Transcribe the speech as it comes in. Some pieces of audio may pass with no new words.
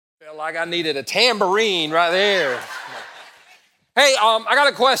Like I needed a tambourine right there. Hey, I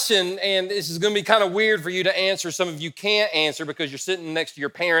got a question, and this is gonna be kind of weird for you to answer. Some of you can't answer because you're sitting next to your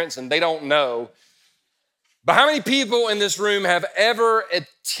parents and they don't know. But how many people in this room have ever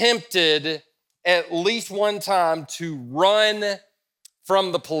attempted at least one time to run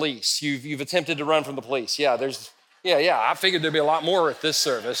from the police? You've attempted to run from the police. Yeah, I figured there'd be a lot more at this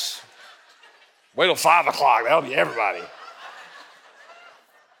service. Wait till 5 o'clock, that'll be everybody.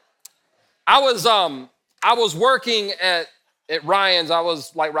 I was working at Ryan's. I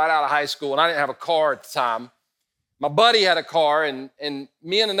was like right out of high school, and I didn't have a car at the time. My buddy had a car, and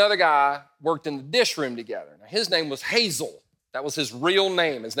me and another guy worked in the dish room together. Now, his name was Hazel. That was his real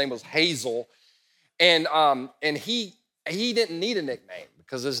name. His name was Hazel, and he didn't need a nickname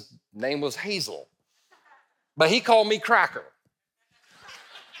because his name was Hazel, but he called me Cracker.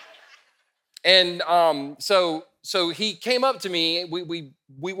 And so he came up to me.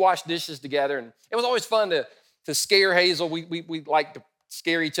 We washed dishes together, and it was always fun to scare Hazel. We like to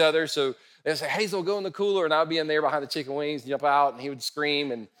scare each other. So they'd say, Hazel, go in the cooler, and I'd be in there behind the chicken wings and jump out, and he would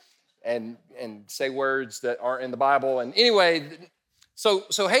scream and say words that aren't in the Bible. And anyway, so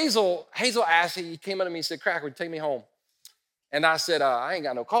Hazel asked, he came up to me and said, Cracker, would you take me home? And I said, I ain't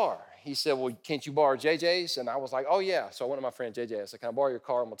got no car. He said, well, can't you borrow JJ's? And I was like, oh yeah. So I went to my friend JJ. I said, can I borrow your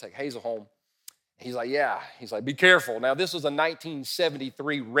car? I'm gonna take Hazel home. He's like, yeah. He's like, be careful. Now, this was a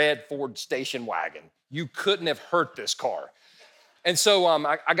 1973 red Ford station wagon. You couldn't have hurt this car. And so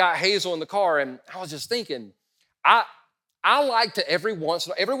I got Hazel in the car, and I was just thinking, I like to every once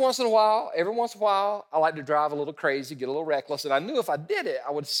in a while, I like to drive a little crazy, get a little reckless. And I knew if I did it,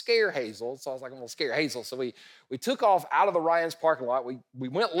 I would scare Hazel. So I was like, I'm gonna scare Hazel. So we took off out of the Ryan's parking lot. We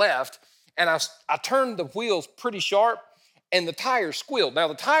went left, and I turned the wheels pretty sharp, and the tires squealed. Now,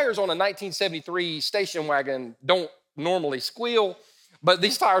 the tires on a 1973 station wagon don't normally squeal, but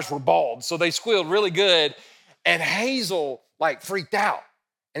these tires were bald, so they squealed really good. And Hazel like freaked out,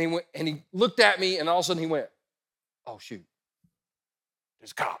 and he looked at me, and all of a sudden he went, oh shoot,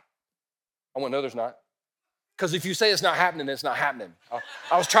 there's a cop. I went, no, there's not. Because if you say it's not happening, it's not happening.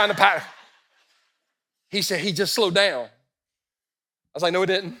 I was trying to pack. He said, he just slowed down. I was like, no, he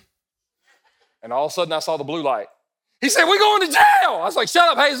didn't. And all of a sudden I saw the blue light. He said, we're going to jail. I was like, shut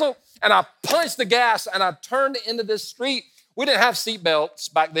up, Hazel. And I punched the gas, and I turned into this street. We didn't have seat belts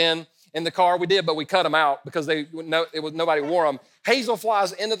back then in the car. We did, but we cut them out because nobody wore them. Hazel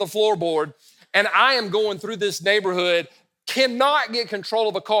flies into the floorboard, and I am going through this neighborhood, cannot get control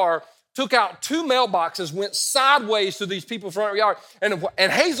of the car, took out 2 mailboxes, went sideways to these people's front yard,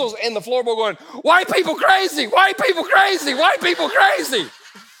 and Hazel's in the floorboard going, white people crazy, white people crazy, white people crazy.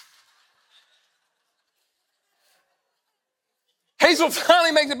 Hazel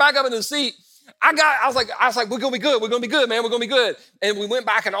finally makes it back up in the seat. I was like, we're gonna be good, man, we're gonna be good. And we went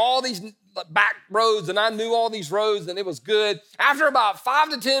back in all these back roads, and I knew all these roads, and it was good. After about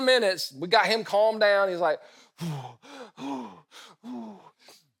 5 to 10 minutes, we got him calmed down. He's like,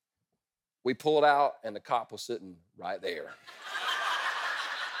 we pulled out, and the cop was sitting right there.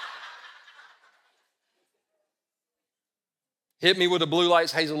 Hit me with the blue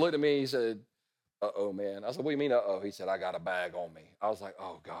lights. Hazel looked at me, he said, uh-oh, man. I said, what do you mean, uh-oh? He said, I got a bag on me. I was like,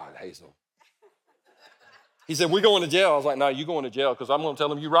 oh, God, Hazel. He said, we're going to jail. I was like, no, you going to jail because I'm going to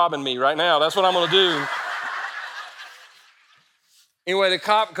tell him you robbing me right now. That's what I'm going to do. Anyway, the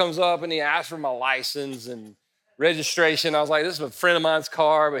cop comes up, and he asks for my license and registration. I was like, this is a friend of mine's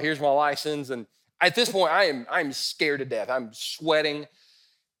car, but here's my license. And at this point, I'm scared to death. I'm sweating.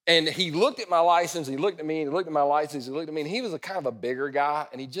 And he looked at my license. He looked at me, and he looked at my license. He looked at me, and he was a kind of a bigger guy,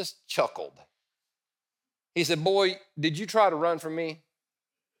 and he just chuckled. He said, boy, did you try to run from me?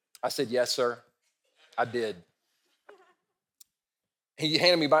 I said, yes, sir, I did. He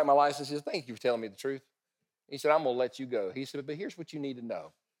handed me back my license. He said, thank you for telling me the truth. He said, I'm going to let you go. He said, but here's what you need to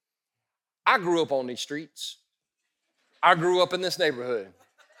know. I grew up on these streets. I grew up in this neighborhood.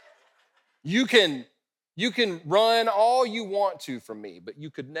 You can run all you want to from me, but you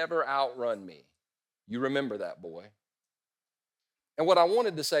could never outrun me. You remember that, boy. And what I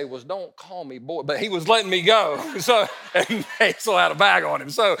wanted to say was, don't call me boy, but he was letting me go. So, and Hazel had a bag on him.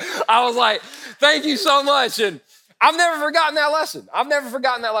 So I was like, thank you so much. And I've never forgotten that lesson.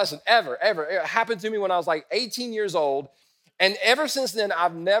 Ever. It happened to me when I was like 18 years old. And ever since then,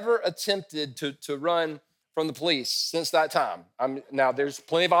 I've never attempted to run from the police since that time. Now, there's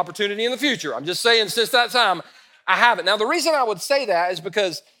plenty of opportunity in the future. I'm just saying since that time, I haven't. Now, the reason I would say that is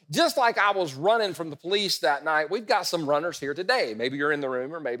because just like I was running from the police that night, we've got some runners here today. Maybe you're in the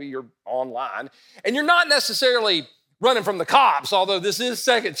room or maybe you're online, and you're not necessarily running from the cops, although this is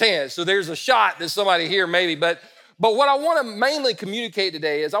second chance. So there's a shot that somebody here maybe, but But what I want to mainly communicate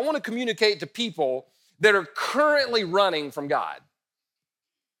today is I want to communicate to people that are currently running from God.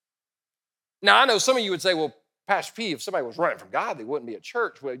 Now, I know some of you would say, well, Pastor P, if somebody was running from God, they wouldn't be at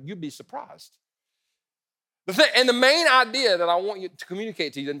church. Well, you'd be surprised. And the main idea that I want you to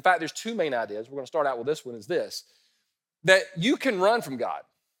communicate to you, in fact, there's two main ideas. We're going to start out with this one, is this, that you can run from God,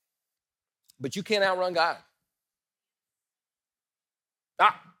 but you can't outrun God.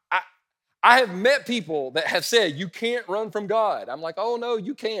 I have met people that have said, you can't run from God. I'm like, oh, no,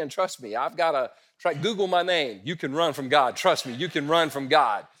 you can. Trust me. I've got to try, Google my name. You can run from God. Trust me, you can run from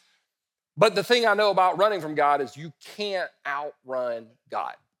God. But the thing I know about running from God is you can't outrun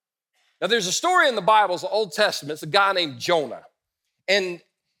God. Now, there's a story in the Bible, it's the Old Testament. It's a guy named Jonah. And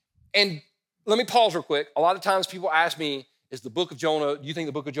let me pause real quick. A lot of times people ask me, is the book of Jonah, do you think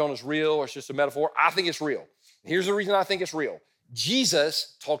the book of Jonah is real or it's just a metaphor? I think it's real. Here's the reason I think it's real.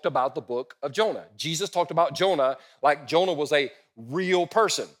 Jesus talked about the book of Jonah. Jesus talked about Jonah like Jonah was a real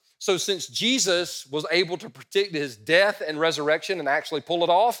person. So since Jesus was able to predict his death and resurrection and actually pull it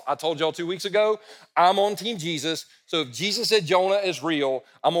off, I told y'all 2 weeks ago, I'm on team Jesus. So if Jesus said Jonah is real,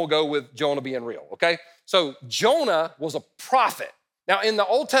 I'm gonna go with Jonah being real, okay? So Jonah was a prophet. Now in the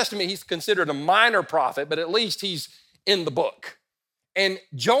Old Testament, he's considered a minor prophet, but at least he's in the book. And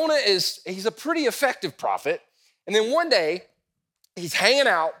Jonah he's a pretty effective prophet. And then one day, he's hanging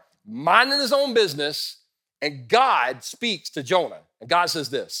out, minding his own business, and God speaks to Jonah. And God says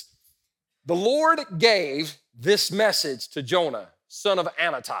this, the Lord gave this message to Jonah, son of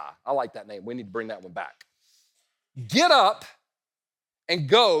Amittai. I like that name. We need to bring that one back. Get up and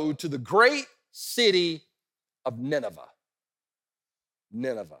go to the great city of Nineveh.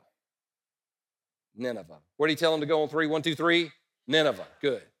 Nineveh. Nineveh. Where did he tell him to go on three? 1, 2, 3. Nineveh.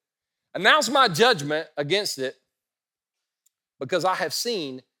 Good. Announce my judgment against it, because I have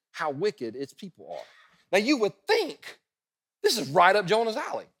seen how wicked its people are. Now you would think this is right up Jonah's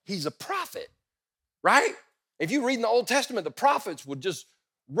alley. He's a prophet, right? If you read in the Old Testament, the prophets would just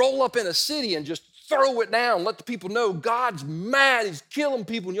roll up in a city and just throw it down, let the people know God's mad, he's killing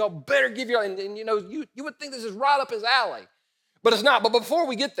people, and y'all better give your, and you know, you would think this is right up his alley, but it's not. But before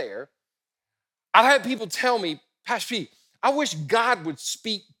we get there, I've had people tell me, Pastor P, I wish God would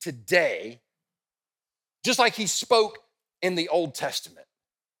speak today just like he spoke in the Old Testament.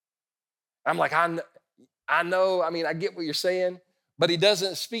 I'm like, I know, I mean, I get what you're saying, but he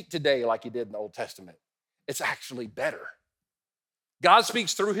doesn't speak today like he did in the Old Testament. It's actually better. God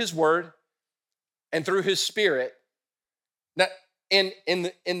speaks through his word and through his spirit. Now,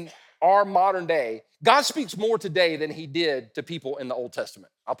 in our modern day, God speaks more today than he did to people in the Old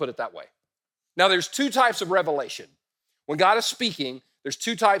Testament. I'll put it that way. Now, there's two types of revelation. When God is speaking, there's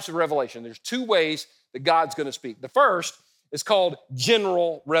two types of revelation. There's two ways that God's going to speak. The first is called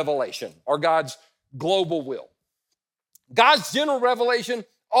general revelation, or God's global will. God's general revelation,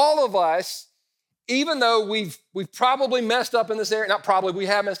 all of us, even though we've probably messed up in this area, not probably, we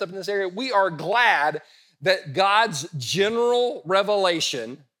have messed up in this area, we are glad that God's general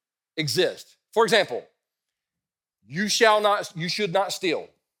revelation exists. For example, you should not steal.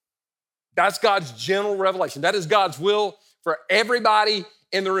 That's God's general revelation. That is God's will for everybody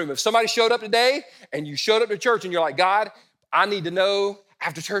in the room. If somebody showed up today and you showed up to church and you're like, God, I need to know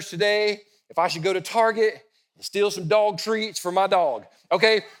after church today if I should go to Target and steal some dog treats for my dog,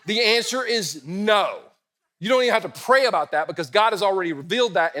 okay? The answer is no. You don't even have to pray about that because God has already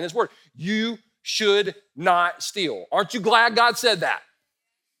revealed that in his word. You should not steal. Aren't you glad God said that?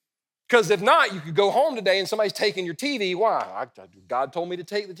 Because if not, you could go home today and somebody's taking your TV. Why? God told me to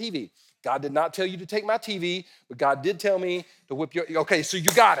take the TV. God did not tell you to take my TV, but God did tell me to whip your, okay, so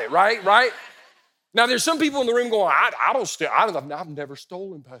you got it, right? Now, there's some people in the room going, I don't steal. I've never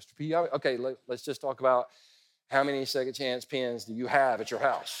stolen, Pastor P. Okay, let's just talk about how many second chance pens do you have at your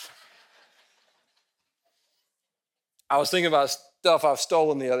house? I was thinking about stuff I've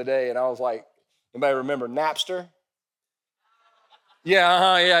stolen the other day, and I was like, anybody remember Napster?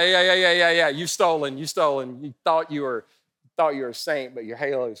 Yeah. You've stolen. You thought you were a saint, but your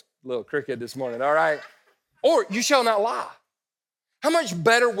halo's a little crooked this morning, all right? Or you shall not lie. How much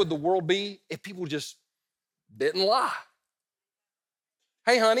better would the world be if people just didn't lie?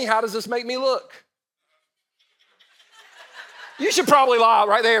 Hey, honey, how does this make me look? You should probably lie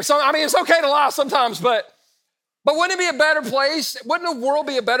right there. So, I mean, it's okay to lie sometimes, but wouldn't it be a better place? Wouldn't the world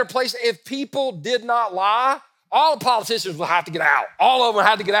be a better place if people did not lie? All the politicians will have to get out. All of them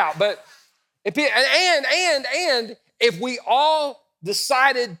have to get out. But if if we all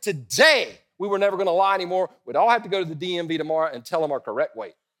decided today we were never going to lie anymore, we'd all have to go to the DMV tomorrow and tell them our correct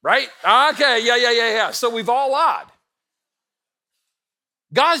weight, right? Okay, yeah. So we've all lied.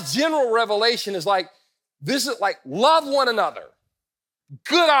 God's general revelation is like This is like, love one another.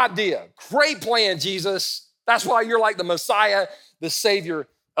 Good idea. Great plan, Jesus. That's why you're like the Messiah, the Savior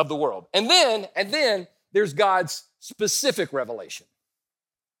of the world. And then there's God's specific revelation.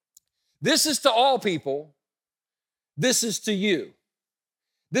 This is to all people. This is to you.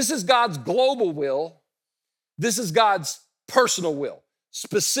 This is God's global will. This is God's personal will.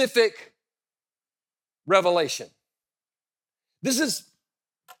 Specific revelation.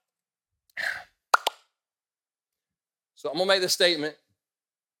 So I'm gonna make this statement.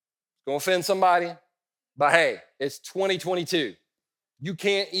 It's gonna offend somebody, but hey, it's 2022. You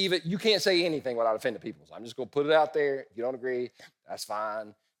can't say anything without offending people. So I'm just gonna put it out there. If you don't agree, that's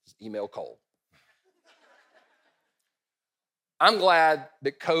fine. Just email Cole. I'm glad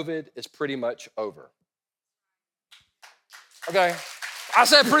that COVID is pretty much over. Okay, I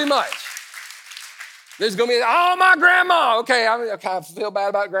said pretty much. There's gonna be, oh, my grandma. Okay, I kind of feel bad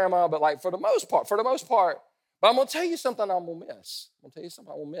about grandma, but like for the most part. But I'm gonna tell you something I'm gonna miss. I'm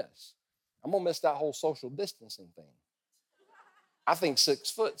gonna miss that whole social distancing thing. I think 6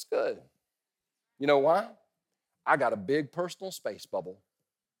 foot's good. You know why? I got a big personal space bubble.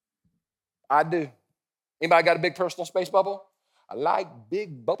 I do. Anybody got a big personal space bubble? I like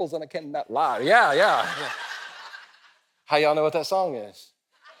big bubbles and I cannot lie. Yeah. How y'all know what that song is?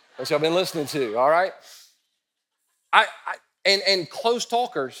 What y'all been listening to, all right? And close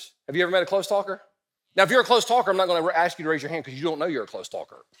talkers, have you ever met a close talker? Now, if you're a close talker, I'm not gonna ask you to raise your hand because you don't know you're a close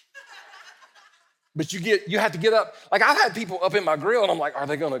talker. But you have to get up. Like, I've had people up in my grill and I'm like, are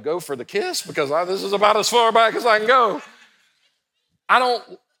they gonna go for the kiss? Because this is about as far back as I can go. I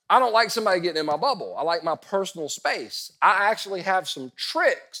don't like somebody getting in my bubble. I like my personal space. I actually have some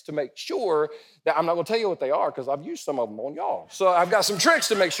tricks to make sure that I'm not gonna tell you what they are because I've used some of them on y'all. So I've got some tricks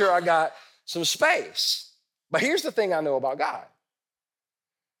to make sure I got some space. But here's the thing I know about God.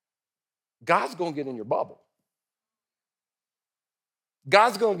 God's gonna get in your bubble.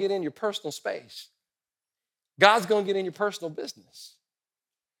 God's gonna get in your personal space. God's gonna get in your personal business.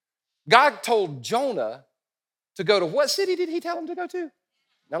 God told Jonah to go to what city did he tell him to go to?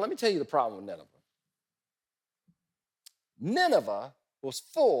 Now, let me tell you the problem with Nineveh. Nineveh was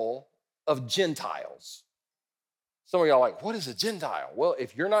full of Gentiles. Some of y'all are like, what is a Gentile? Well,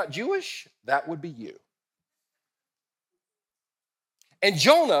 if you're not Jewish, that would be you. And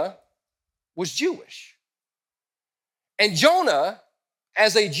Jonah was Jewish. And Jonah,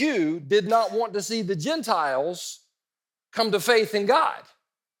 as a Jew, did not want to see the Gentiles come to faith in God.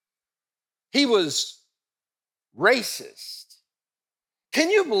 He was racist. Can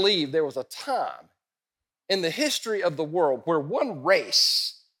you believe there was a time in the history of the world where one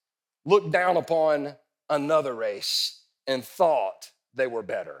race looked down upon another race and thought they were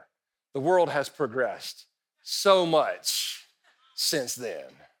better? The world has progressed so much since then.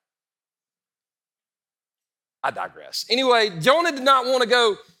 I digress. Anyway, Jonah did not want to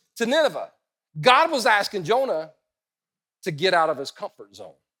go to Nineveh. God was asking Jonah to get out of his comfort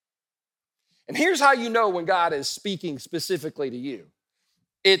zone. And here's how you know when God is speaking specifically to you.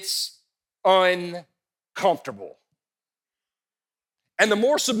 It's uncomfortable. And the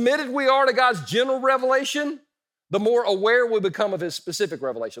more submitted we are to God's general revelation, the more aware we become of his specific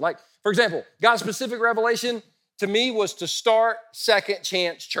revelation. Like, for example, God's specific revelation to me was to start Second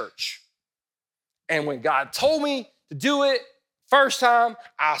Chance Church. And when God told me to do it, first time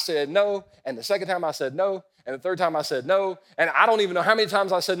I said no, and the second time I said no, and the third time I said no, and I don't even know how many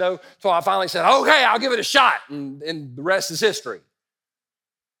times I said no, until I finally said, okay, I'll give it a shot, and the rest is history.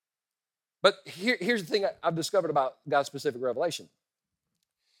 But here's the thing I've discovered about God's specific revelation.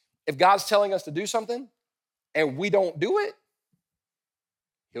 If God's telling us to do something and we don't do it,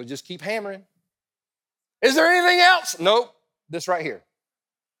 he'll just keep hammering. Is there anything else? Nope, this right here.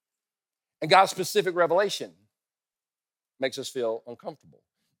 And God's specific revelation makes us feel uncomfortable.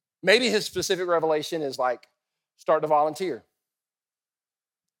 Maybe his specific revelation is like, start to volunteer,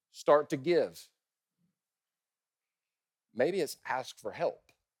 start to give. Maybe it's ask for help.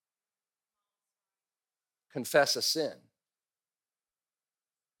 Confess a sin.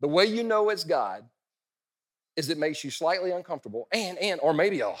 The way you know it's God is it makes you slightly uncomfortable or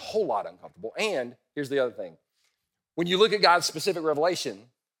maybe a whole lot uncomfortable. And here's the other thing. When you look at God's specific revelation,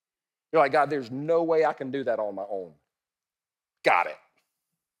 you're like, God, there's no way I can do that on my own. Got it.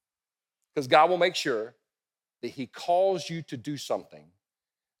 Because God will make sure that he calls you to do something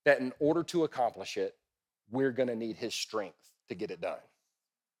that in order to accomplish it, we're gonna need his strength to get it done.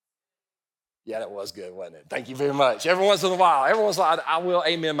 Yeah, that was good, wasn't it? Thank you very much. Every once in a while, I will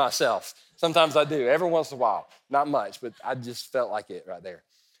amen myself. Sometimes I do, every once in a while. Not much, but I just felt like it right there.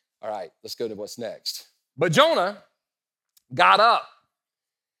 All right, let's go to what's next. But Jonah got up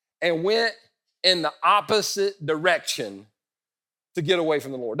and went in the opposite direction to get away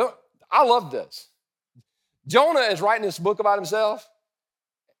from the Lord. I love this. Jonah is writing this book about himself,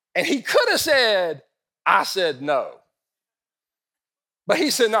 and he could have said, I said no. But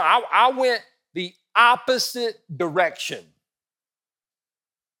he said, no, I went the opposite direction.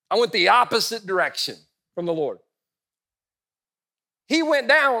 I went the opposite direction from the Lord. He went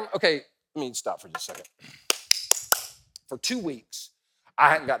down, okay, let me stop for just a second. For 2 weeks, I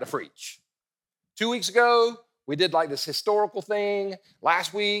hadn't got to preach. 2 weeks ago, we did like this historical thing.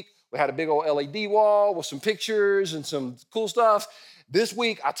 Last week, we had a big old LED wall with some pictures and some cool stuff. This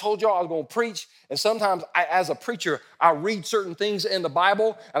week, I told y'all I was going to preach, and sometimes as a preacher, I read certain things in the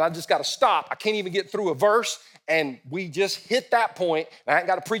Bible, and I just got to stop. I can't even get through a verse, and we just hit that point, and I ain't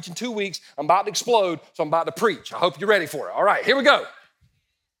got to preach in 2 weeks. I'm about to explode, so I'm about to preach. I hope you're ready for it. All right, here we go.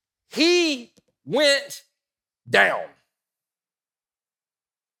 He went down.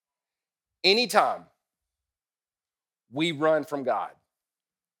 Anytime we run from God,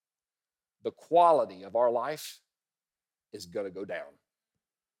 the quality of our life is going to go down.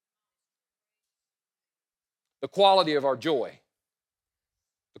 The quality of our joy,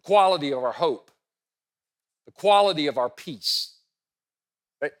 the quality of our hope, the quality of our peace.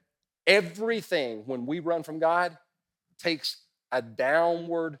 Right? Everything, when we run from God, takes a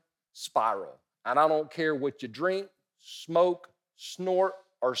downward spiral. And I don't care what you drink, smoke, snort,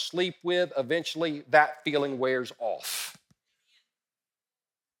 or sleep with, eventually that feeling wears off.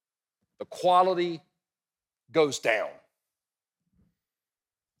 The quality goes down.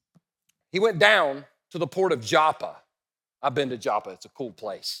 He went down to the port of Joppa. I've been to Joppa, it's a cool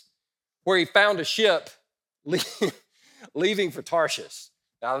place, where he found a ship leaving for Tarshish.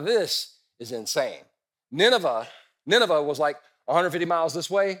 Now this is insane. Nineveh was like 150 miles this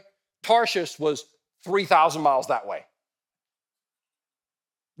way. Tarshish was 3,000 miles that way.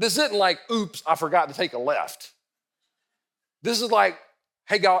 This isn't like, oops, I forgot to take a left. This is like,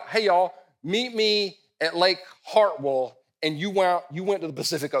 hey y'all, meet me at Lake Hartwell, and you went to the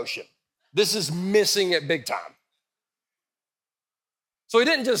Pacific Ocean. This is missing it big time. So he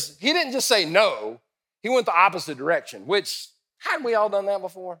didn't just say no, he went the opposite direction, which, hadn't we all done that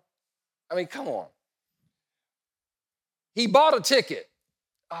before? I mean, come on. He bought a ticket.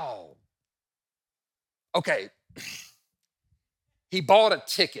 Oh, okay. He bought a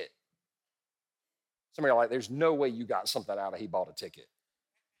ticket. Some of you are like, there's no way you got something out of he bought a ticket.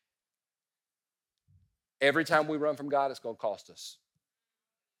 Every time we run from God, it's going to cost us.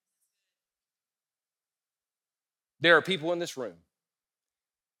 There are people in this room.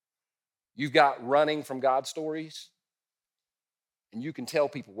 You've got running from God stories, and you can tell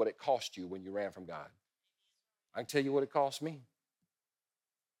people what it cost you when you ran from God. I can tell you what it cost me.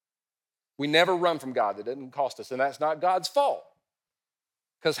 We never run from God. That didn't cost us, and that's not God's fault.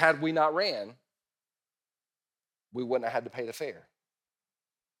 Because had we not ran, we wouldn't have had to pay the fare.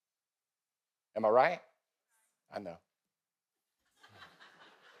 Am I right? I know.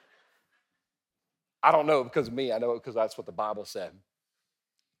 I don't know because of me. I know it because that's what the Bible said.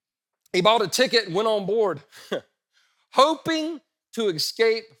 He bought a ticket and went on board, hoping to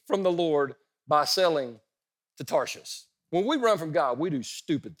escape from the Lord by sailing to Tarshish. When we run from God, we do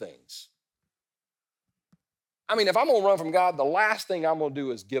stupid things. I mean, if I'm going to run from God, the last thing I'm going to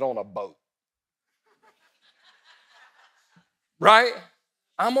do is get on a boat. Right?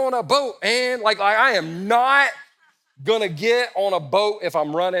 I'm on a boat, and like I am not going to get on a boat if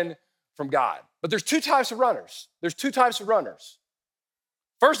I'm running from God. But there's two types of runners.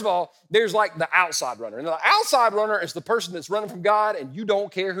 First of all, there's like the outside runner. And the outside runner is the person that's running from God, and you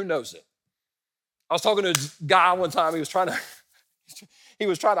don't care who knows it. I was talking to a guy one time. He was trying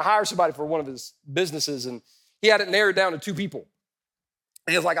to hire somebody for one of his businesses, and he had it narrowed down to two people.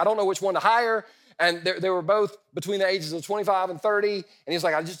 And he was like, I don't know which one to hire. And they were both between the ages of 25 and 30. And he's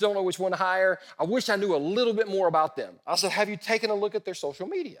like, I just don't know which one to hire. I wish I knew a little bit more about them. I said, have you taken a look at their social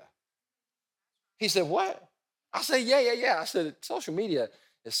media? He said, what? I said, yeah. I said, social media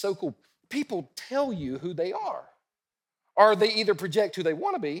is so cool. People tell you who they are. Or they either project who they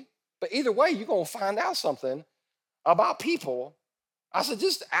want to be, but either way, you're going to find out something about people. I said,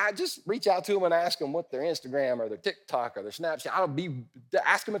 just reach out to them and ask them what their Instagram or their TikTok or their Snapchat.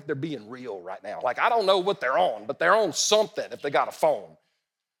 Ask them if they're being real right now. Like, I don't know what they're on, but they're on something if they got a phone.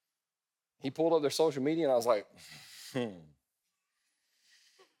 He pulled up their social media, and I was like,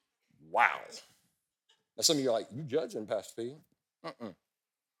 wow. Now, some of you are like, you judging, Pastor P?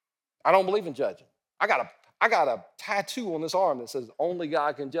 I don't believe in judging. I got a tattoo on this arm that says, only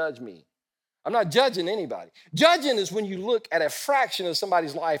God can judge me. I'm not judging anybody. Judging is when you look at a fraction of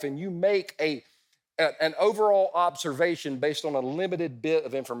somebody's life and you make an overall observation based on a limited bit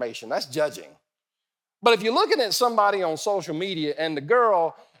of information. That's judging. But if you're looking at somebody on social media and the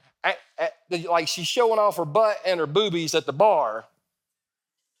girl, like she's showing off her butt and her boobies at the bar,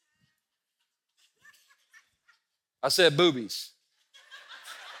 I said boobies.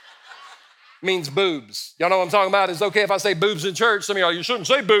 Means boobs. Y'all know what I'm talking about? It's okay if I say boobs in church. Some of y'all, you shouldn't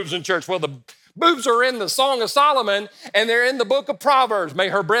say boobs in church. Well, the boobs are in the Song of Solomon and they're in the book of Proverbs. May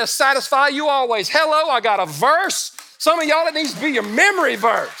her breast satisfy you always. Hello, I got a verse. Some of y'all, it needs to be your memory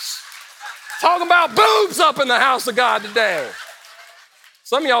verse. Talking about boobs up in the house of God today.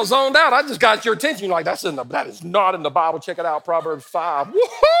 Some of y'all zoned out. I just got your attention. You're like, that is not in the Bible. Check it out, Proverbs 5.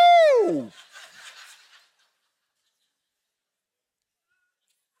 Woohoo!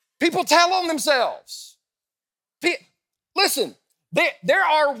 People tell on themselves. Listen, there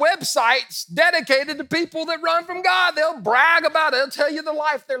are websites dedicated to people that run from God. They'll brag about it. They'll tell you the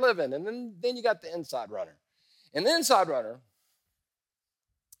life they're living. And then you got the inside runner. And the inside runner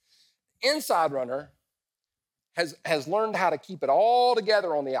has learned how to keep it all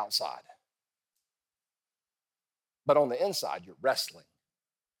together on the outside. But on the inside, you're wrestling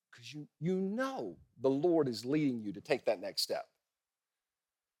because you know the Lord is leading you to take that next step.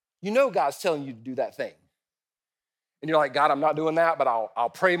 You know God's telling you to do that thing. And you're like, God, I'm not doing that, but I'll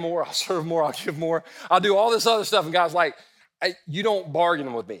pray more, I'll serve more, I'll give more. I'll do all this other stuff. And God's like, hey, you don't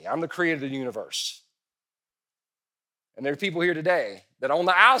bargain with me. I'm the creator of the universe. And there are people here today that on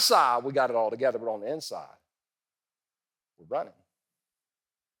the outside, we got it all together, but on the inside, we're running.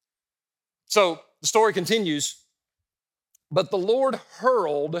 So the story continues, but the Lord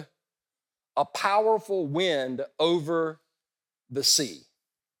hurled a powerful wind over the sea.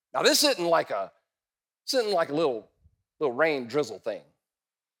 Now, this isn't like a little rain drizzle thing.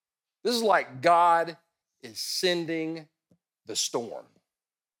 This is like God is sending the storm.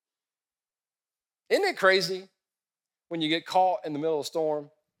 Isn't it crazy when you get caught in the middle of a storm,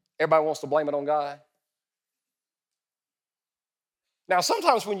 everybody wants to blame it on God? Now,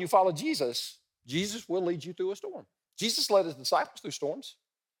 sometimes when you follow Jesus, Jesus will lead you through a storm. Jesus led his disciples through storms.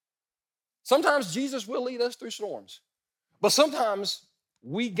 Sometimes Jesus will lead us through storms. But sometimes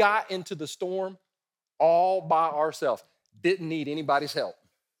we got into the storm all by ourselves, didn't need anybody's help.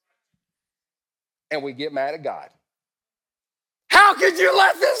 And we get mad at God. How could you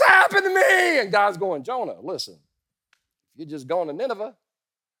let this happen to me? And God's going, Jonah, listen, if you're just going to Nineveh,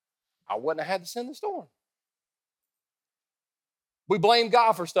 I wouldn't have had to send the storm. We blame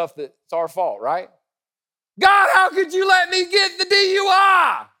God for stuff that's our fault, right? God, how could you let me get the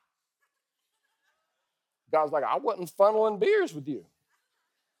DUI? God's like, I wasn't funneling beers with you.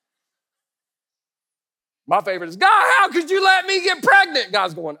 My favorite is, God, how could you let me get pregnant?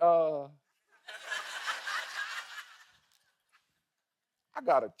 God's going, I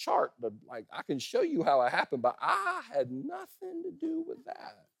got a chart, but like I can show you how it happened, but I had nothing to do with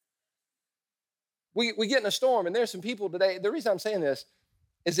that. We get in a storm, and there's some people today, the reason I'm saying this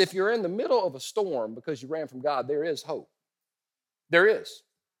is if you're in the middle of a storm because you ran from God, there is hope. There is.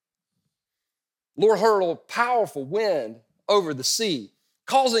 Lord hurled a powerful wind over the sea,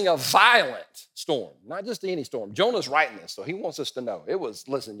 causing a violent storm, not just any storm. Jonah's writing this, so he wants us to know. It was,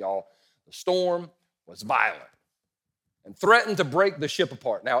 listen, y'all, the storm was violent and threatened to break the ship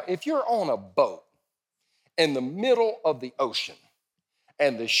apart. Now, if you're on a boat in the middle of the ocean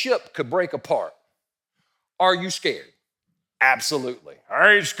and the ship could break apart, are you scared? Absolutely.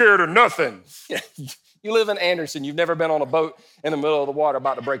 I ain't scared of nothing. You live in Anderson. You've never been on a boat in the middle of the water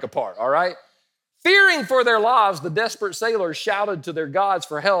about to break apart, all right? Fearing for their lives, the desperate sailors shouted to their gods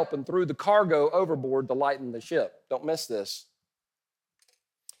for help and threw the cargo overboard to lighten the ship. Don't miss this.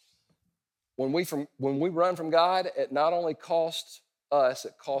 When we run from God, it not only costs us,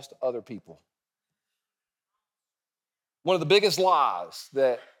 it costs other people. One of the biggest lies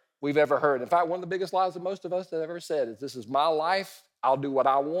that we've ever heard, in fact, one of the biggest lies that most of us have ever said is, this is my life, I'll do what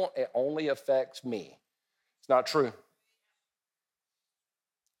I want, it only affects me. It's not true.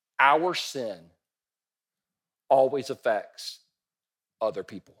 Our sin always affects other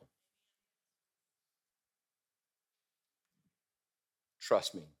people.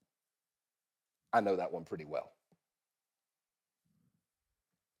 Trust me, I know that one pretty well.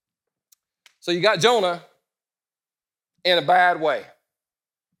 So you got Jonah in a bad way.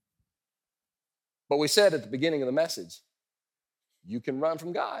 But we said at the beginning of the message, you can run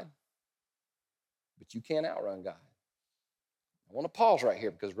from God, but you can't outrun God. I want to pause right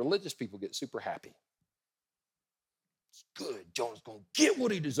here because religious people get super happy. It's good. Jonah's going to get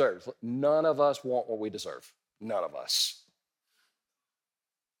what he deserves. None of us want what we deserve. None of us.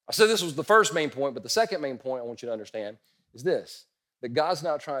 I said this was the first main point, but the second main point I want you to understand is this, that God's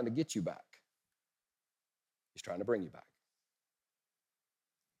not trying to get you back. He's trying to bring you back.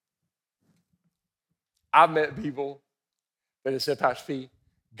 I've met people that have said, Pastor P,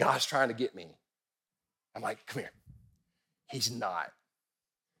 God's trying to get me. I'm like, come here. He's not.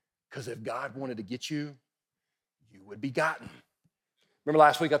 Because if God wanted to get you, you would be gotten. Remember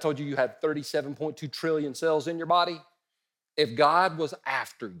last week I told you you had 37.2 trillion cells in your body? If God was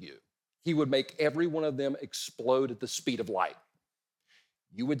after you, he would make every one of them explode at the speed of light.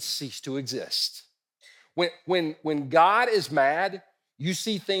 You would cease to exist. When God is mad, you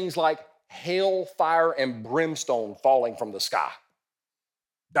see things like hail, fire, and brimstone falling from the sky.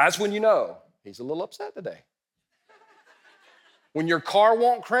 That's when you know he's a little upset today. When your car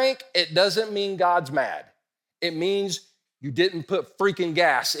won't crank, it doesn't mean God's mad. It means you didn't put freaking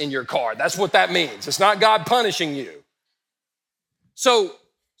gas in your car. That's what that means. It's not God punishing you. So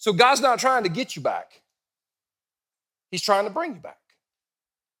God's not trying to get you back. He's trying to bring you back.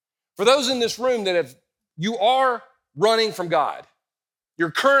 For those in this room you are running from God.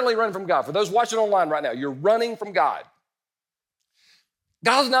 You're currently running from God. For those watching online right now, you're running from God.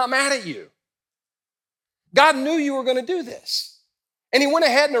 God's not mad at you. God knew you were going to do this. And he went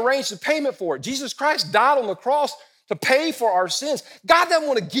ahead and arranged the payment for it. Jesus Christ died on the cross to pay for our sins. God doesn't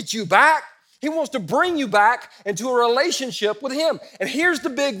want to get you back. He wants to bring you back into a relationship with him. And here's the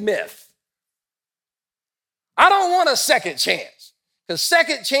big myth. I don't want a second chance. Because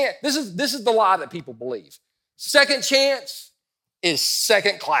second chance, this is the lie that people believe. Second chance is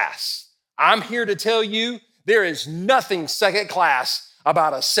second class. I'm here to tell you there is nothing second class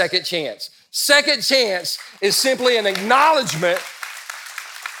about a second chance. Second chance is simply an acknowledgement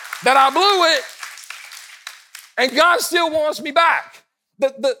that I blew it and God still wants me back.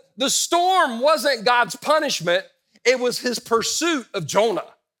 The storm wasn't God's punishment, it was his pursuit of Jonah.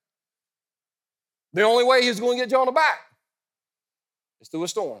 The only way he was going to get Jonah back is through a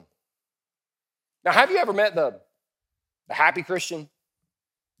storm. Now, have you ever met the happy Christian?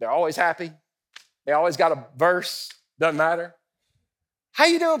 They're always happy. They always got a verse, doesn't matter. How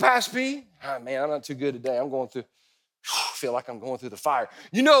you doing, Pastor P? Oh, man, I'm not too good today. I feel like I'm going through the fire.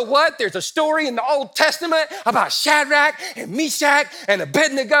 You know what? There's a story in the Old Testament about Shadrach and Meshach and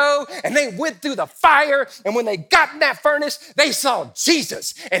Abednego, and they went through the fire, and when they got in that furnace, they saw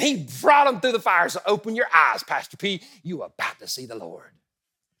Jesus, and he brought them through the fire. So open your eyes, Pastor P. You are about to see the Lord.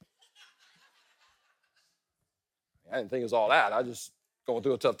 I didn't think it was all that. I just going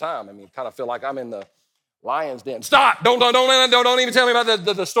through a tough time. I mean, kind of feel like I'm in the lion's den. Stop! Don't even tell me about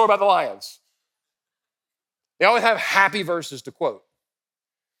the story about the lions. They always have happy verses to quote.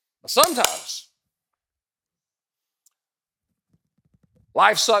 But sometimes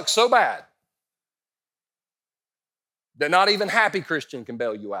life sucks so bad that not even happy Christian can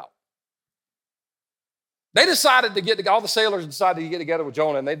bail you out. They decided all the sailors decided to get together with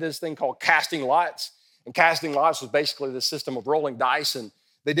Jonah, and they did this thing called casting lots. And casting lots was basically the system of rolling dice, and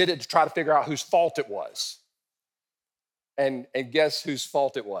they did it to try to figure out whose fault it was. And guess whose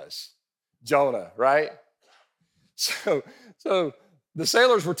fault it was? Jonah, right? So the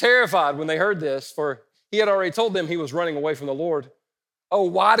sailors were terrified when they heard this, for he had already told them he was running away from the Lord. Oh,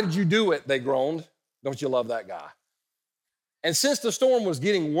 why did you do it? They groaned. Don't you love that guy? And since the storm was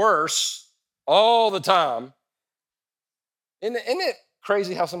getting worse all the time, isn't it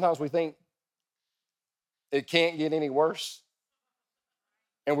crazy how sometimes we think it can't get any worse?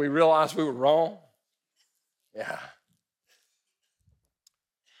 And we realize we were wrong? Yeah.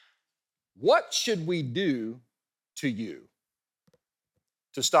 What should we do to you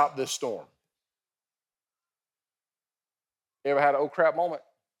to stop this storm? You ever had an oh crap moment?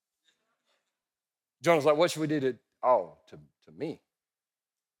 Jonah's like, what should we do to me?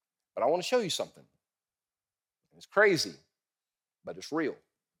 But I want to show you something. It's crazy, but it's real.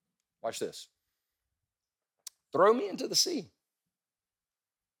 Watch this. Throw me into the sea,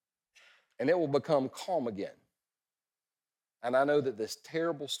 and it will become calm again. And I know that this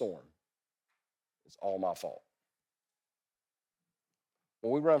terrible storm is all my fault.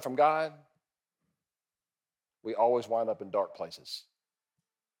 When we run from God, we always wind up in dark places.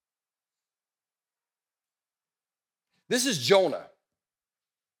 This is Jonah.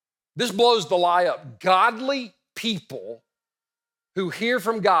 This blows the lie up. Godly people who hear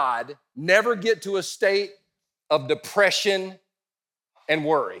from God never get to a state of depression and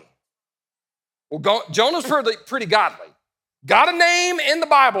worry. Well, Jonah's pretty godly. Got a name in the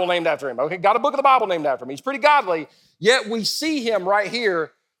Bible named after him. Okay, got a book of the Bible named after him. He's pretty godly, yet we see him right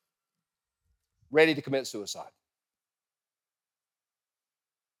here ready to commit suicide.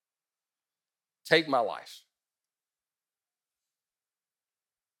 Take my life.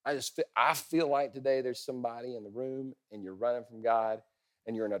 I feel like today there's somebody in the room and you're running from God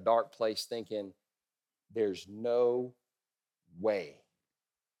and you're in a dark place thinking, there's no way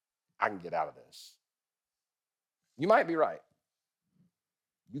I can get out of this. You might be right.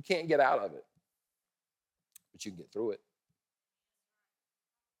 You can't get out of it, but you can get through it.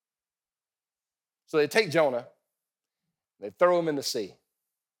 So they take Jonah, they throw him in the sea.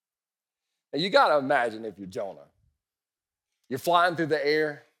 Now you got to imagine if you're Jonah. You're flying through the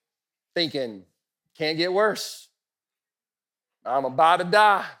air thinking, can't get worse. I'm about to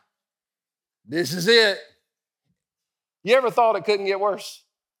die. This is it. You ever thought it couldn't get worse?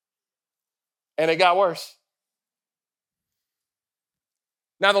 And it got worse.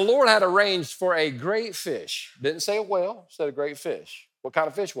 Now the Lord had arranged for a great fish. Didn't say a whale, said a great fish. What kind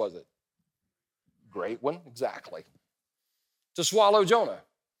of fish was it? Great one, exactly. To swallow Jonah.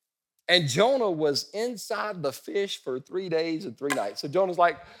 And Jonah was inside the fish for 3 days and 3 nights. So Jonah's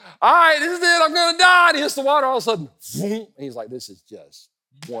like, all right, this is it. I'm going to die. And he hits the water. All of a sudden, and he's like, this is just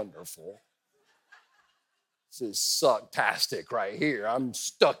wonderful. This is sucktastic right here. I'm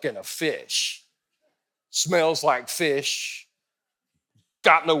stuck in a fish. Smells like fish.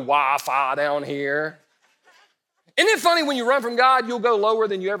 Got no Wi-Fi down here. Isn't it funny when you run from God, you'll go lower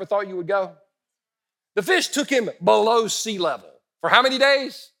than you ever thought you would go? The fish took him below sea level. For how many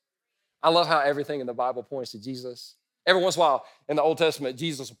days? I love how everything in the Bible points to Jesus. Every once in a while in the Old Testament,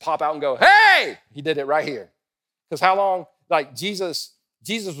 Jesus will pop out and go, hey! He did it right here. Because how long? Like Jesus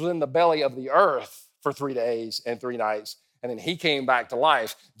was in the belly of the earth for 3 days and 3 nights, and then he came back to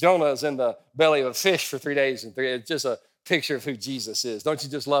life. Jonah is in the belly of a fish for 3 days and 3 days. It's just a picture of who Jesus is. Don't you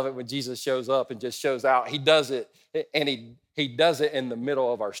just love it when Jesus shows up and just shows out? He does it, and he does it in the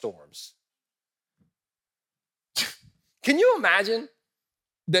middle of our storms. Can you imagine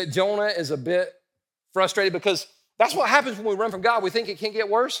that Jonah is a bit frustrated? Because that's what happens when we run from God. We think it can't get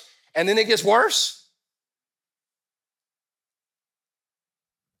worse, and then it gets worse.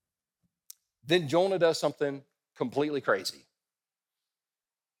 Then Jonah does something completely crazy,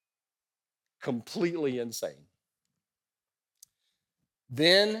 completely insane.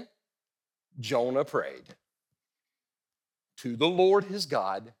 Then Jonah prayed to the Lord his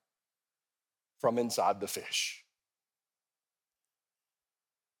God from inside the fish.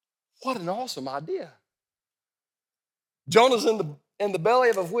 What an awesome idea. Jonah's in the belly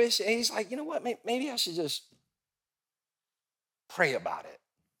of a fish, and he's like, you know what, maybe I should just pray about it.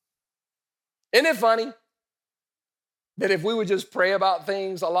 Isn't it funny that if we would just pray about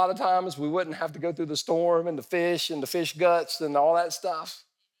things, a lot of times we wouldn't have to go through the storm and the fish guts and all that stuff.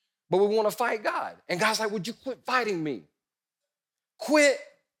 But we want to fight God. And God's like, would you quit fighting me? Quit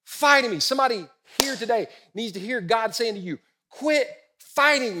fighting me. Somebody here today needs to hear God saying to you, quit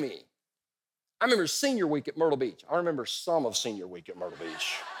fighting me. I remember senior week at Myrtle Beach. I remember some of senior week at Myrtle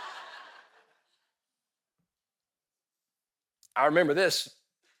Beach. I remember this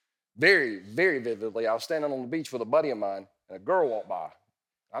very, very vividly. I was standing on the beach with a buddy of mine, and a girl walked by.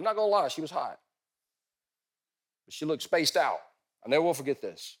 I'm not going to lie, she was hot. But she looked spaced out. I never will forget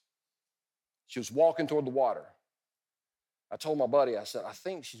this. She was walking toward the water. I told my buddy, I said, I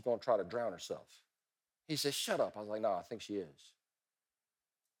think she's going to try to drown herself. He said, shut up. I was like, no, I think she is.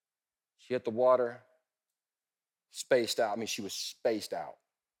 She hit the water, spaced out. I mean, she was spaced out.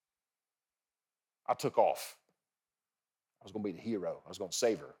 I took off. I was going to be the hero. I was going to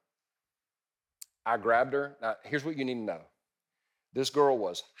save her. I grabbed her. Now, here's what you need to know. This girl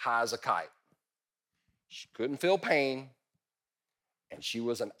was high as a kite. She couldn't feel pain, and she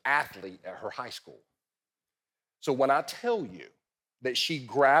was an athlete at her high school. So when I tell you that she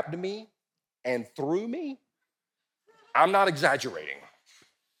grabbed me and threw me, I'm not exaggerating.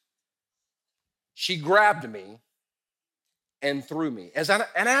 She grabbed me and threw me. As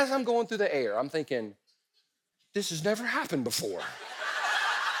I'm going through the air, I'm thinking, this has never happened before.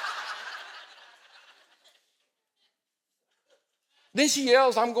 Then she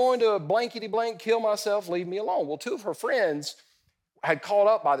yells, I'm going to blankety blank kill myself, leave me alone. Well, 2 of her friends had caught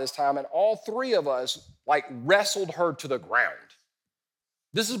up by this time, and all 3 of us wrestled her to the ground.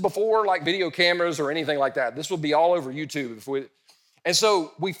 This is before video cameras or anything like that. This would be all over YouTube. And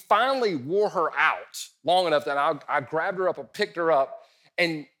so we finally wore her out long enough that I grabbed her up and picked her up,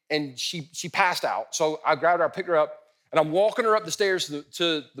 and she passed out. So I grabbed her, I picked her up, and I'm walking her up the stairs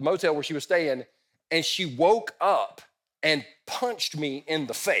to the motel where she was staying, and she woke up and punched me in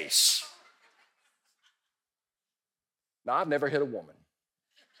the face. Now, I've never hit a woman.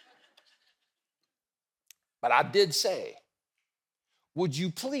 But I did say, would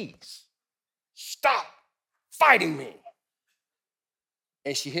you please stop fighting me?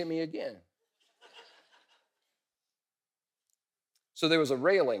 And she hit me again. So there was a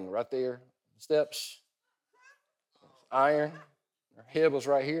railing right there, steps, iron. Her head was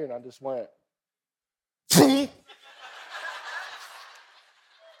right here, and I just went,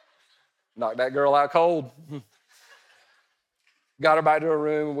 knocked that girl out cold. got her back to her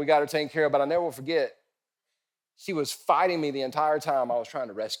room, and we got her taken care of. But I never will forget, she was fighting me the entire time I was trying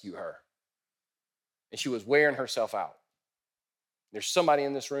to rescue her. And she was wearing herself out. There's somebody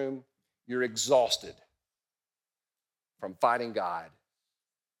in this room, you're exhausted from fighting God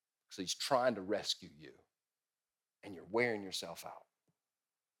because he's trying to rescue you, and you're wearing yourself out.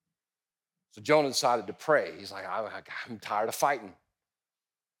 So Jonah decided to pray. He's like, I'm tired of fighting.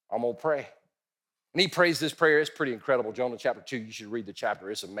 I'm going to pray. And he prays this prayer. It's pretty incredible. Jonah chapter 2, you should read the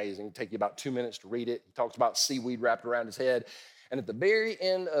chapter. It's amazing. It'll take you about 2 minutes to read it. He talks about seaweed wrapped around his head. And at the very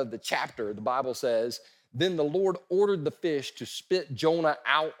end of the chapter, the Bible says, then the Lord ordered the fish to spit Jonah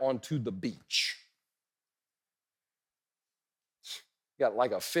out onto the beach. Got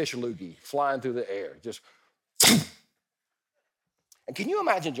like a fish loogie flying through the air. Just. And can you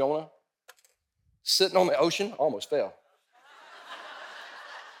imagine Jonah sitting on the ocean? Almost fell.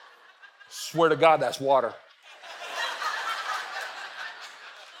 Swear to God, that's water.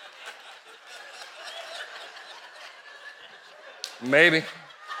 Maybe.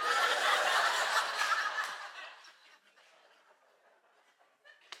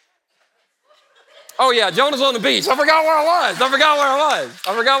 Oh yeah, Jonah's on the beach. I forgot where I was. I'm not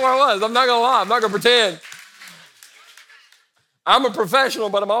gonna lie. I'm not gonna pretend. I'm a professional,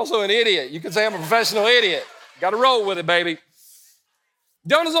 but I'm also an idiot. You can say I'm a professional idiot. Got to roll with it, baby.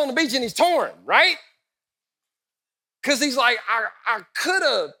 Jonah's on the beach and he's torn, right? Because he's like, I could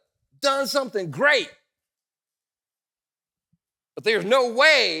have done something great, but there's no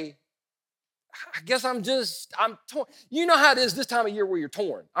way. I guess I'm torn. You know how it is this time of year where you're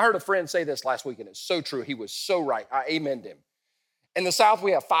torn. I heard a friend say this last week, and it's so true. He was so right. I amened him. In the South,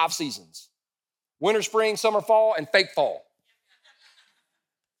 we have 5 seasons: winter, spring, summer, fall, and fake fall.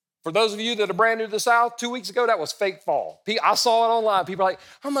 For those of you that are brand new to the South, 2 weeks ago, that was fake fall. I saw it online. People are like,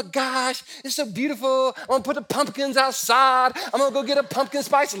 oh my gosh, it's so beautiful. I'm gonna put the pumpkins outside. I'm gonna go get a pumpkin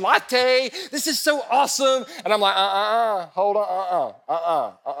spice latte. This is so awesome. And I'm like, hold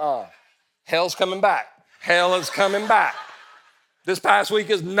on, Hell's coming back. Hell is coming back. This past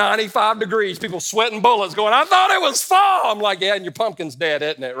week is 95 degrees. People sweating bullets going, I thought it was fall. I'm like, yeah, and your pumpkin's dead,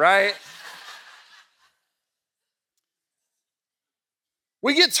 isn't it, right?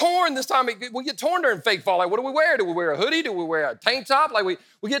 We get torn this time. We get torn during fake fall. Like, what do we wear? Do we wear a hoodie? Do we wear a tank top? Like,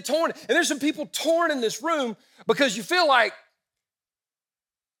 we get torn. And there's some people torn in this room because you feel like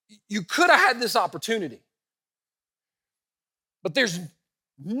you could have had this opportunity. But there's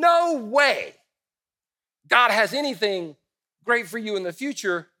no way God has anything great for you in the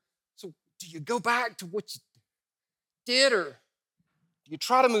future. So do you go back to what you did, or do you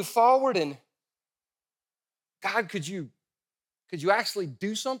try to move forward and God, could you actually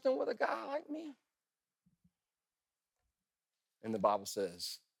do something with a guy like me? And the Bible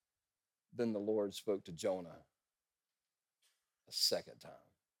says, then the Lord spoke to Jonah a second time.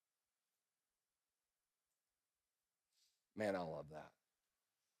 Man, I love that.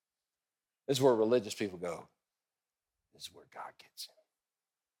 This is where religious people go. This is where God gets him.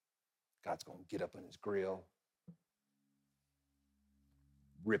 God's going to get up in his grill,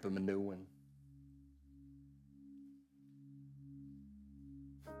 rip him a new one.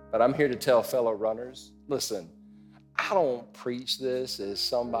 But I'm here to tell fellow runners, listen, I don't preach this as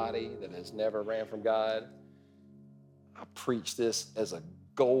somebody that has never ran from God. I preach this as a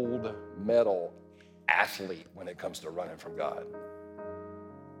gold medal athlete when it comes to running from God.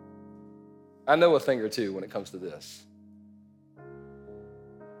 I know a thing or two when it comes to this.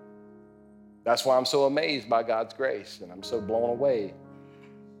 That's why I'm so amazed by God's grace, and I'm so blown away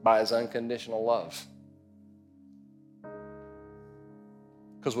by his unconditional love.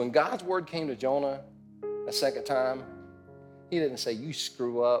 Because when God's word came to Jonah a second time, he didn't say, you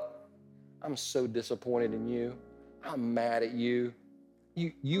screw up. I'm so disappointed in you. I'm mad at you.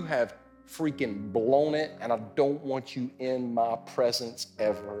 You have freaking blown it, and I don't want you in my presence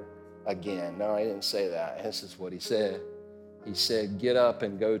ever again. No, he didn't say that. This is what he said. He said, get up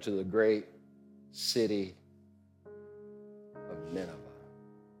and go to the great city of Nineveh.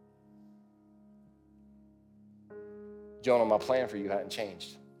 Jonah, my plan for you hadn't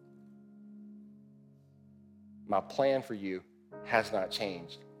changed. My plan for you has not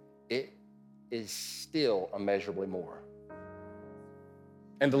changed. It is still immeasurably more.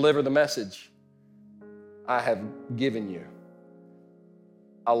 And deliver the message I have given you.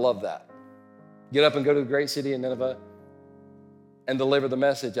 I love that. Get up and go to the great city of Nineveh and deliver the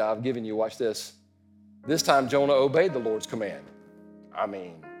message I've given you. Watch this. This time Jonah obeyed the Lord's command. I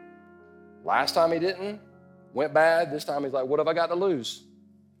mean, last time he didn't, went bad. This time he's like, what have I got to lose?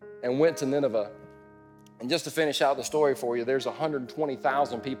 And went to Nineveh. And just to finish out the story for you, there's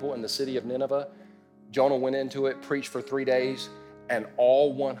 120,000 people in the city of Nineveh. Jonah went into it, preached for 3 days, and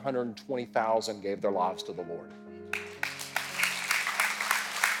all 120,000 gave their lives to the Lord.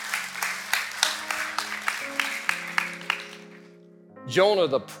 Jonah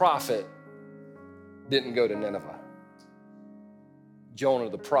the prophet didn't go to Nineveh. Jonah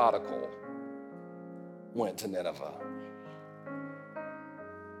the prodigal went to Nineveh.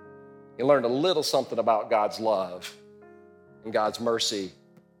 He learned a little something about God's love and God's mercy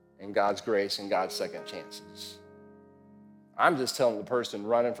and God's grace and God's second chances. I'm just telling the person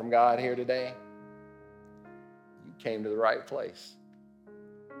running from God here today, you came to the right place.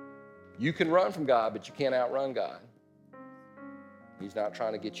 You can run from God, but you can't outrun God. He's not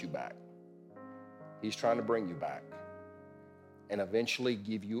trying to get you back. He's trying to bring you back and eventually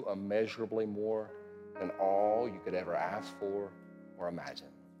give you immeasurably more than all you could ever ask for or imagine.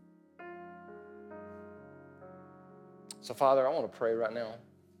 So, Father, I want to pray right now.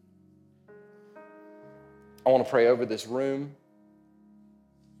 I want to pray over this room.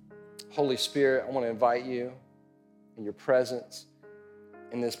 Holy Spirit, I want to invite you in your presence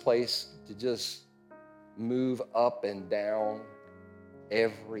in this place to just move up and down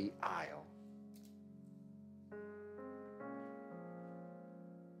every aisle.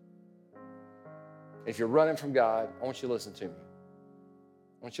 If you're running from God, I want you to listen to me.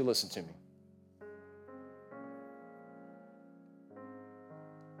 I want you to listen to me.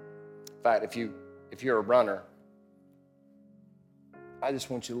 In fact, if you're a runner, I just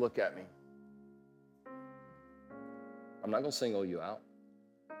want you to look at me. I'm not going to single you out.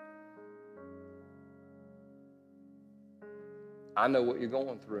 I know what you're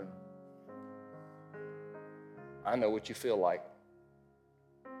going through. I know what you feel like.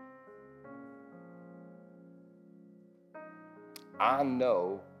 I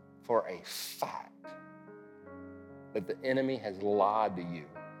know for a fact that the enemy has lied to you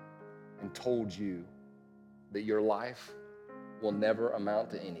and told you that your life will never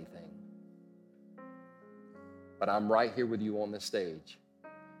amount to anything. But I'm right here with you on this stage,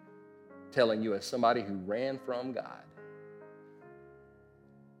 telling you as somebody who ran from God,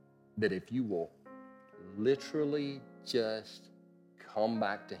 that if you will literally just come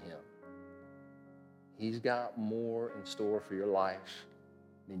back to him, he's got more in store for your life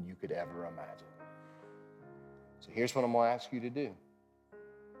than you could ever imagine. So here's what I'm going to ask you to do.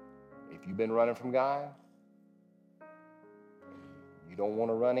 If you've been running from God, you don't want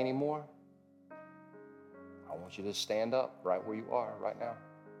to run anymore, I want you to stand up right where you are right now,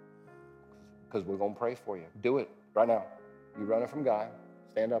 because we're going to pray for you. Do it right now. You're running from God.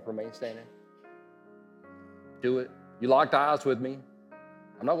 Stand up, remain standing. Do it. You locked eyes with me.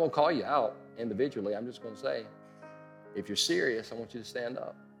 I'm not going to call you out individually. I'm just going to say, if you're serious, I want you to stand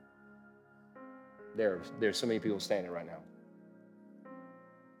up. There's so many people standing right now.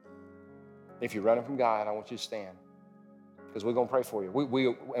 If you're running from God, I want you to stand, because we're going to pray for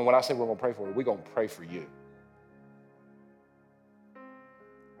you. And when I say we're going to pray for you, we're going to pray for you.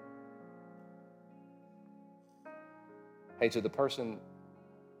 Hey, to the person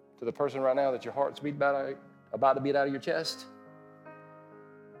right now that your heart's about to beat out of your chest,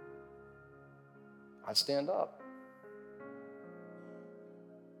 I'd stand up.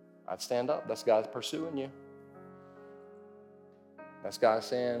 I'd stand up. That's God pursuing you. That's God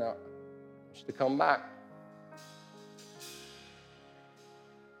saying, I want you to come back.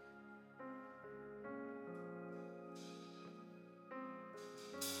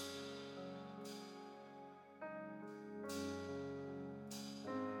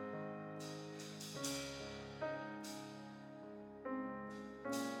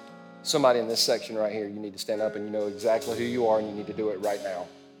 Somebody in this section right here, you need to stand up, and you know exactly who you are, and you need to do it right now.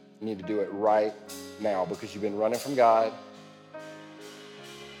 You need to do it right now, because you've been running from God,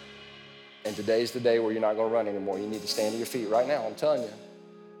 and today's the day where you're not going to run anymore. You need to stand to your feet right now. I'm telling you.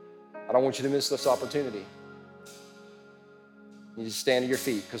 I don't want you to miss this opportunity. You just stand to your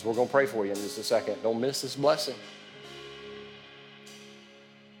feet, because we're going to pray for you in just a second. Don't miss this blessing.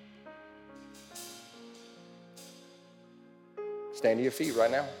 Stand to your feet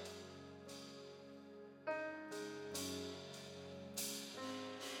right now.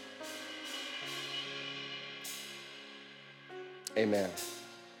 Amen.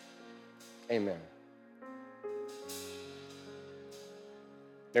 Amen.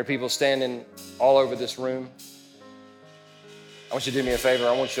 There are people standing all over this room. I want you to do me a favor.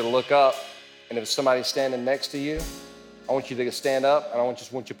 I want you to look up, and if somebody's standing next to you, I want you to stand up, and I want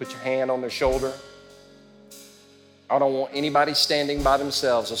you to put your hand on their shoulder. I don't want anybody standing by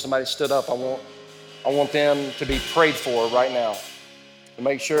themselves. If somebody stood up, I want them to be prayed for right now. To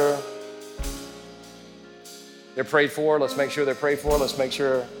make sure they're prayed for. Let's make sure they're prayed for. Let's make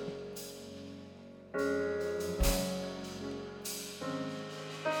sure.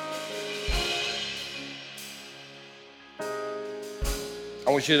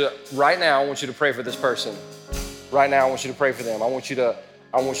 right now, I want you to pray for this person. Right now, I want you to pray for them. I want you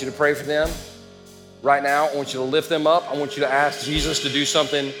to pray for them. Right now, I want you to lift them up. I want you to ask Jesus to do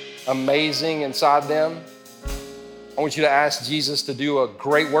something amazing inside them. I want you to ask Jesus to do a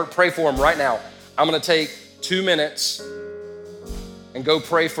great work. Pray for them right now. I'm gonna take 2 minutes and go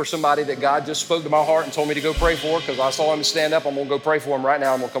pray for somebody that God just spoke to my heart and told me to go pray for, because I saw him stand up. I'm gonna go pray for him right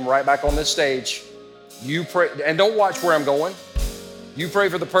now. I'm gonna come right back on this stage. You pray, and don't watch where I'm going. You pray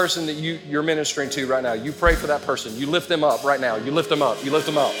for the person that you're ministering to right now. You pray for that person. You lift them up right now. You lift them up. You lift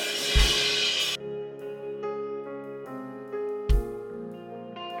them up.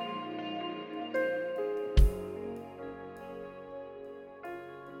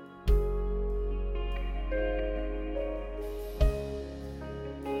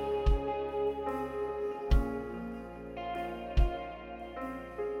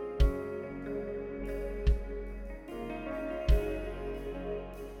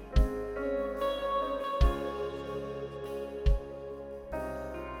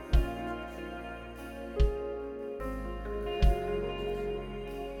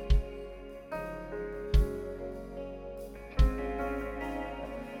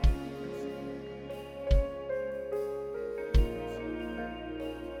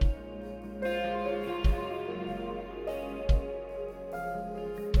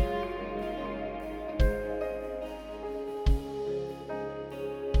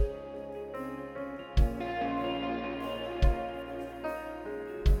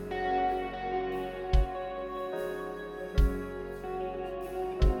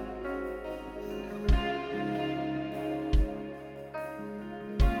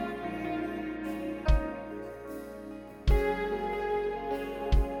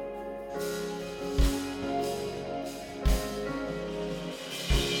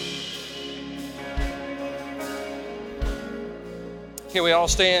 Can we all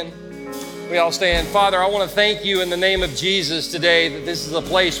stand? We all stand. Father, I want to thank you in the name of Jesus today that this is a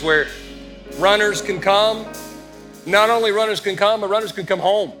place where runners can come. Not only runners can come, but runners can come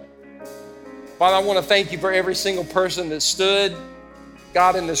home. Father, I want to thank you for every single person that stood,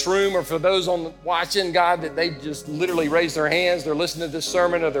 God, in this room, or for those watching, God, that they just literally raised their hands. They're listening to this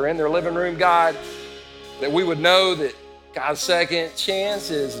sermon, or they're in their living room, God, that we would know that God's second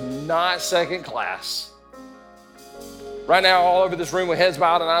chance is not second class. Right now, all over this room with heads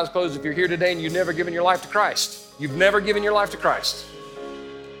bowed and eyes closed, if you're here today and you've never given your life to Christ, you've never given your life to Christ,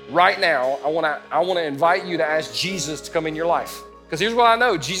 right now, I want to invite you to ask Jesus to come in your life. Because here's what I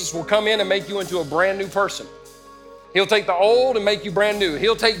know, Jesus will come in and make you into a brand new person. He'll take the old and make you brand new.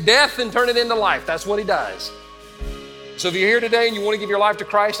 He'll take death and turn it into life. That's what he does. So if you're here today and you want to give your life to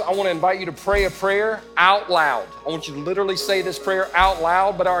Christ, I want to invite you to pray a prayer out loud. I want you to literally say this prayer out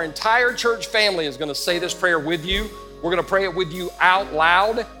loud, but our entire church family is going to say this prayer with you. We're going to pray it with you out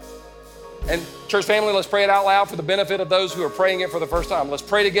loud. And church family, let's pray it out loud for the benefit of those who are praying it for the first time. Let's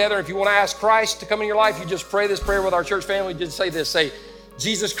pray together. If you want to ask Christ to come in your life, you just pray this prayer with our church family. Just say this, say,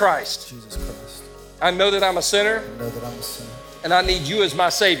 Jesus Christ. Jesus Christ. I know that I'm a sinner. I know that I'm a sinner. And I need you as my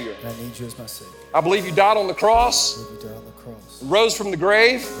Savior. And I need you as my Savior. I believe you died on the cross. I believe you died on the cross. Rose from the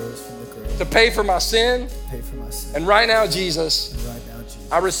grave. Rose from the grave. To pay for my sin. To pay for my sin. And right now, Jesus. And right now,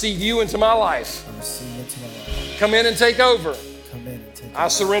 Jesus. I receive you into my life. I receive you into my life. Come in and take over. Come in and take over. I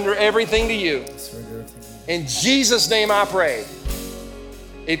surrender everything to you. I surrender everything to you. In Jesus' name I pray.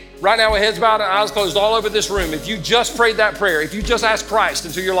 Right now with heads bowed and eyes closed all over this room, if you just prayed that prayer, if you just asked Christ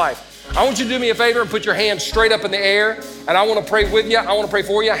into your life, I want you to do me a favor and put your hands straight up in the air, and I want to pray with you. I want to pray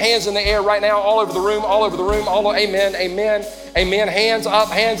for you. Hands in the air right now, all over the room, all over the room. Amen, amen, amen. Hands up,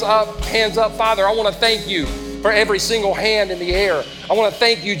 hands up, hands up. Father, I want to thank you for every single hand in the air. I want to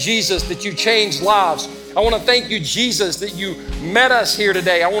thank you, Jesus, that you changed lives. I want to thank you, Jesus, that you met us here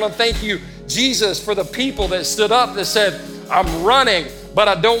today. I want to thank you, Jesus, for the people that stood up that said, I'm running, but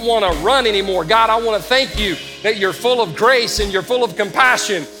I don't want to run anymore. God, I want to thank you that you're full of grace and you're full of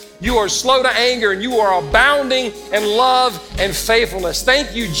compassion. You are slow to anger and you are abounding in love and faithfulness.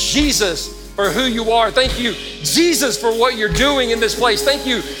 Thank you, Jesus, for who you are. Thank you, Jesus, for what you're doing in this place. Thank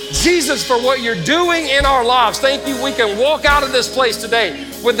you, Jesus, for what you're doing in our lives. Thank you, we can walk out of this place today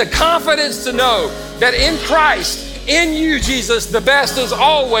with the confidence to know that in Christ, in you, Jesus, the best is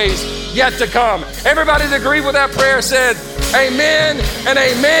always yet to come. Everybody that agreed with that prayer said, amen and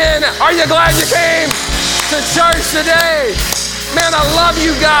amen. Are you glad you came to church today? Man, I love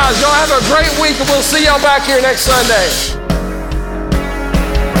you guys. Y'all have a great week, and we'll see y'all back here next Sunday.